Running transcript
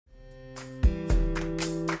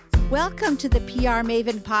Welcome to the PR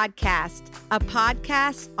Maven podcast, a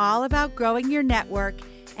podcast all about growing your network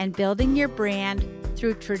and building your brand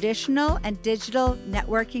through traditional and digital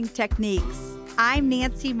networking techniques. I'm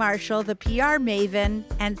Nancy Marshall, the PR Maven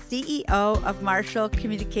and CEO of Marshall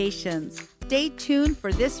Communications. Stay tuned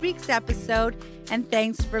for this week's episode, and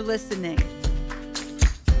thanks for listening.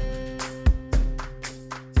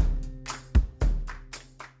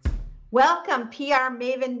 Welcome, PR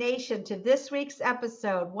Maven Nation, to this week's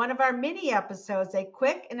episode, one of our mini episodes, a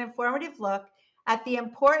quick and informative look at the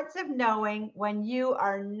importance of knowing when you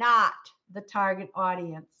are not the target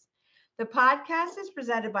audience. The podcast is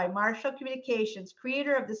presented by Marshall Communications,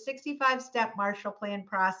 creator of the 65-step Marshall Plan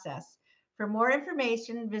process. For more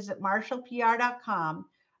information, visit marshallpr.com.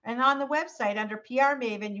 And on the website under PR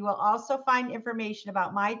Maven, you will also find information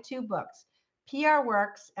about my two books, PR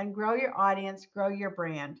Works and Grow Your Audience, Grow Your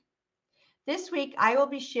Brand. This week, I will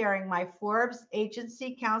be sharing my Forbes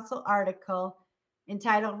Agency Council article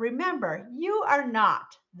entitled, Remember, You Are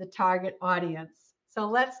Not the Target Audience. So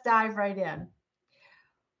let's dive right in.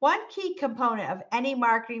 One key component of any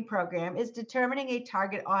marketing program is determining a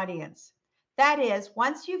target audience. That is,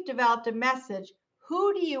 once you've developed a message,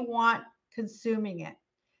 who do you want consuming it?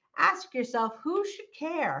 Ask yourself who should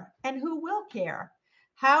care and who will care.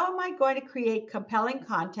 How am I going to create compelling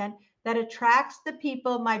content that attracts the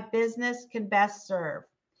people my business can best serve?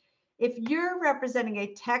 If you're representing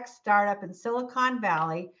a tech startup in Silicon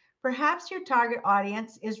Valley, perhaps your target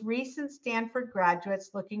audience is recent Stanford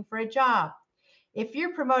graduates looking for a job. If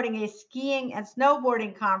you're promoting a skiing and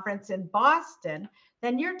snowboarding conference in Boston,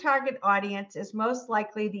 then your target audience is most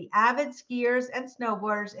likely the avid skiers and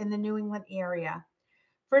snowboarders in the New England area.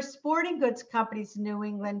 For sporting goods companies in New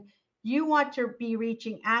England, you want to be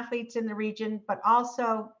reaching athletes in the region, but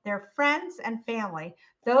also their friends and family,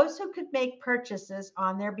 those who could make purchases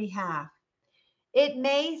on their behalf. It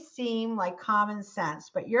may seem like common sense,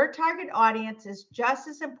 but your target audience is just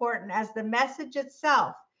as important as the message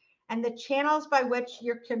itself and the channels by which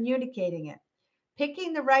you're communicating it.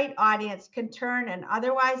 Picking the right audience can turn an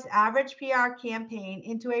otherwise average PR campaign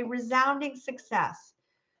into a resounding success.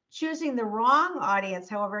 Choosing the wrong audience,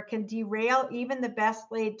 however, can derail even the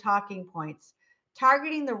best laid talking points.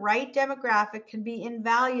 Targeting the right demographic can be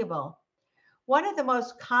invaluable. One of the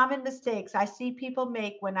most common mistakes I see people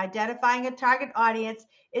make when identifying a target audience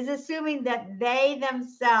is assuming that they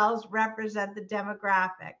themselves represent the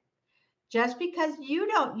demographic. Just because you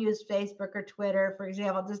don't use Facebook or Twitter, for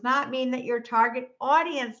example, does not mean that your target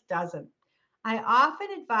audience doesn't. I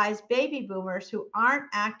often advise baby boomers who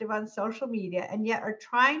aren't active on social media and yet are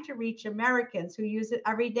trying to reach Americans who use it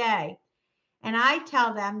every day. And I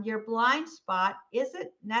tell them your blind spot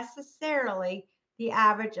isn't necessarily the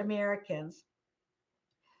average Americans.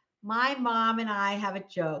 My mom and I have a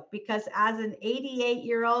joke because as an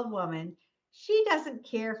 88-year-old woman, she doesn't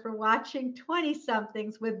care for watching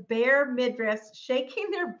 20-somethings with bare midriffs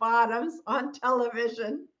shaking their bottoms on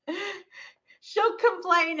television. She'll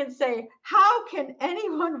complain and say, how can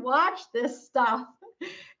anyone watch this stuff?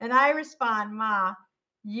 And I respond, Ma,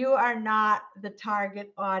 you are not the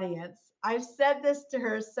target audience. I've said this to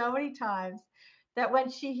her so many times that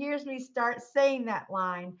when she hears me start saying that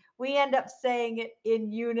line, we end up saying it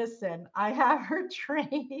in unison. I have her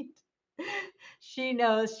trained. She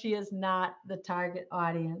knows she is not the target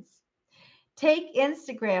audience. Take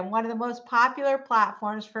Instagram, one of the most popular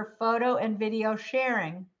platforms for photo and video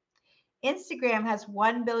sharing. Instagram has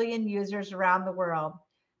 1 billion users around the world.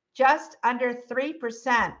 Just under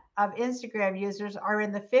 3% of Instagram users are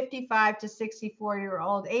in the 55 to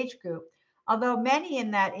 64-year-old age group, although many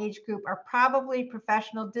in that age group are probably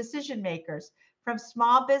professional decision makers, from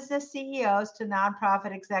small business CEOs to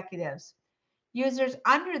nonprofit executives. Users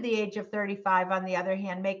under the age of 35, on the other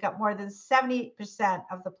hand, make up more than 70%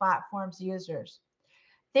 of the platform's users.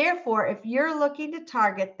 Therefore, if you're looking to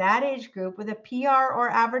target that age group with a PR or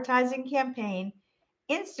advertising campaign,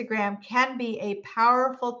 Instagram can be a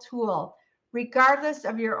powerful tool, regardless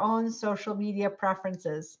of your own social media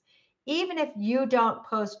preferences. Even if you don't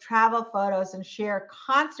post travel photos and share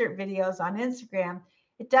concert videos on Instagram,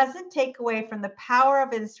 it doesn't take away from the power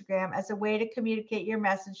of Instagram as a way to communicate your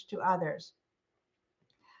message to others.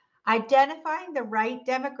 Identifying the right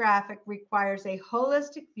demographic requires a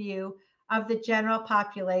holistic view of the general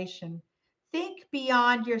population. Think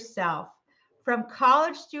beyond yourself. From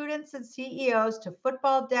college students and CEOs to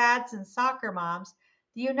football dads and soccer moms,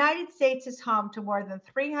 the United States is home to more than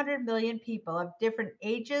 300 million people of different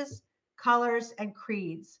ages, colors, and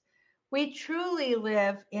creeds. We truly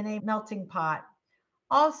live in a melting pot.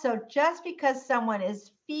 Also, just because someone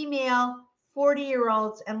is female,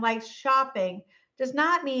 40-year-olds, and likes shopping does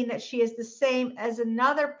not mean that she is the same as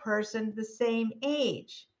another person the same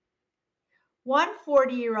age. One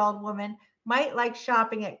 40-year-old woman might like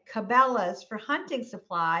shopping at Cabela's for hunting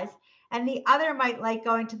supplies, and the other might like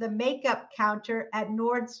going to the makeup counter at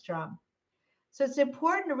Nordstrom. So it's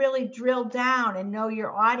important to really drill down and know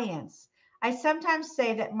your audience. I sometimes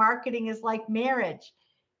say that marketing is like marriage.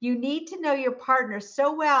 You need to know your partner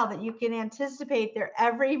so well that you can anticipate their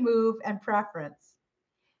every move and preference.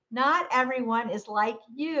 Not everyone is like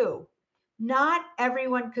you. Not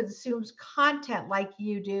everyone consumes content like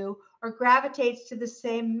you do or gravitates to the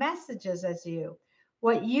same messages as you.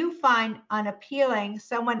 What you find unappealing,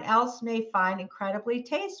 someone else may find incredibly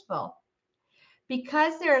tasteful.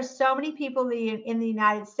 Because there are so many people in the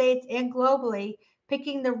United States and globally,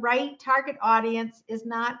 picking the right target audience is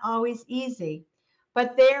not always easy.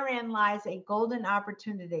 But therein lies a golden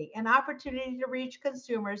opportunity, an opportunity to reach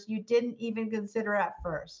consumers you didn't even consider at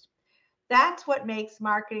first. That's what makes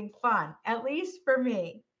marketing fun, at least for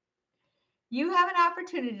me. You have an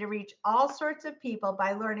opportunity to reach all sorts of people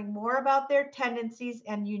by learning more about their tendencies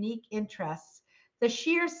and unique interests. The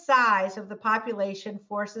sheer size of the population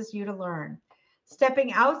forces you to learn.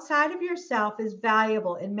 Stepping outside of yourself is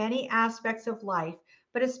valuable in many aspects of life,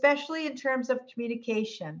 but especially in terms of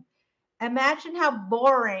communication. Imagine how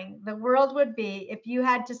boring the world would be if you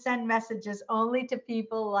had to send messages only to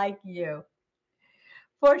people like you.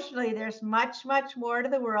 Fortunately, there's much, much more to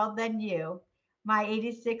the world than you, my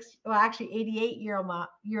 86, well, actually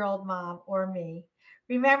 88-year-old mom, or me.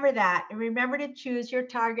 Remember that, and remember to choose your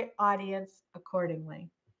target audience accordingly.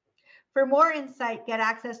 For more insight, get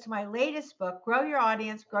access to my latest book, Grow Your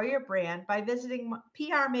Audience, Grow Your Brand, by visiting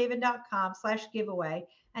prmaven.com/giveaway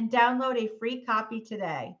and download a free copy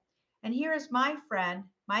today. And here is my friend,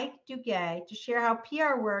 Mike Duguay, to share how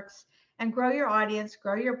PR Works and Grow Your Audience,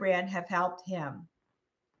 Grow Your Brand have helped him.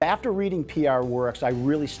 After reading PR Works, I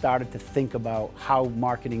really started to think about how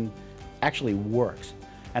marketing actually works.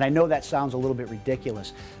 And I know that sounds a little bit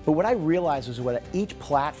ridiculous, but what I realized is what each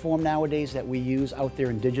platform nowadays that we use out there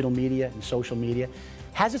in digital media and social media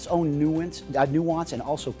has its own nuance and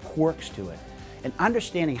also quirks to it. And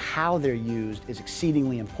understanding how they're used is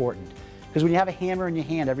exceedingly important. Because when you have a hammer in your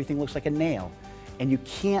hand, everything looks like a nail. And you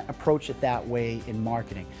can't approach it that way in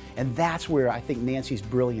marketing. And that's where I think Nancy's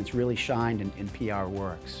brilliance really shined in PR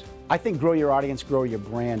Works. I think Grow Your Audience, Grow Your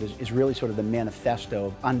Brand is really sort of the manifesto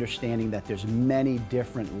of understanding that there's many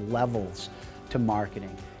different levels to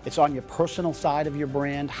marketing. It's on your personal side of your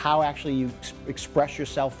brand, how actually you express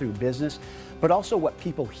yourself through business, but also what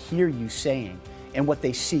people hear you saying and what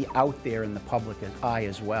they see out there in the public eye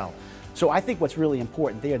as well. So I think what's really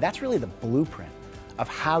important there, that's really the blueprint of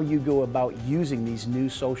how you go about using these new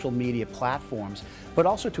social media platforms, but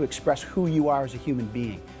also to express who you are as a human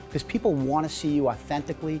being. Because people want to see you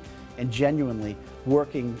authentically and genuinely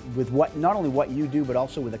working with not only what you do, but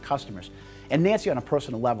also with the customers. And Nancy, on a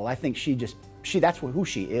personal level, I think that's who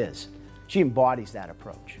she is. She embodies that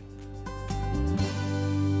approach.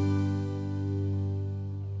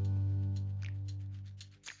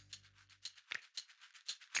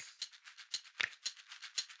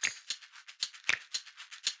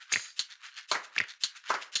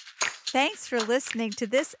 Thanks for listening to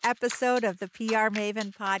this episode of the PR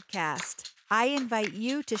Maven podcast. I invite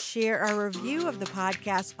you to share a review of the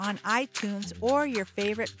podcast on iTunes or your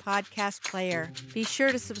favorite podcast player. Be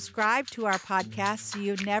sure to subscribe to our podcast so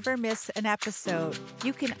you never miss an episode.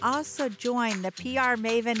 You can also join the PR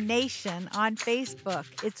Maven Nation on Facebook.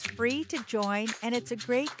 It's free to join, and it's a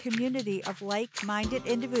great community of like-minded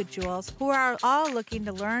individuals who are all looking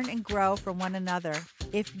to learn and grow from one another.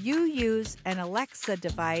 If you use an Alexa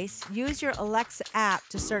device, use your Alexa app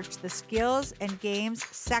to search the Skills and Games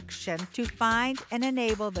section to find and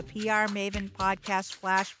enable the PR Maven Podcast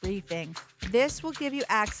Flash Briefing. This will give you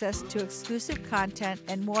access to exclusive content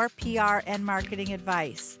and more PR and marketing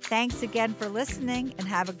advice. Thanks again for listening, and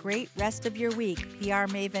have a great rest of your week,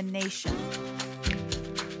 PR Maven Nation.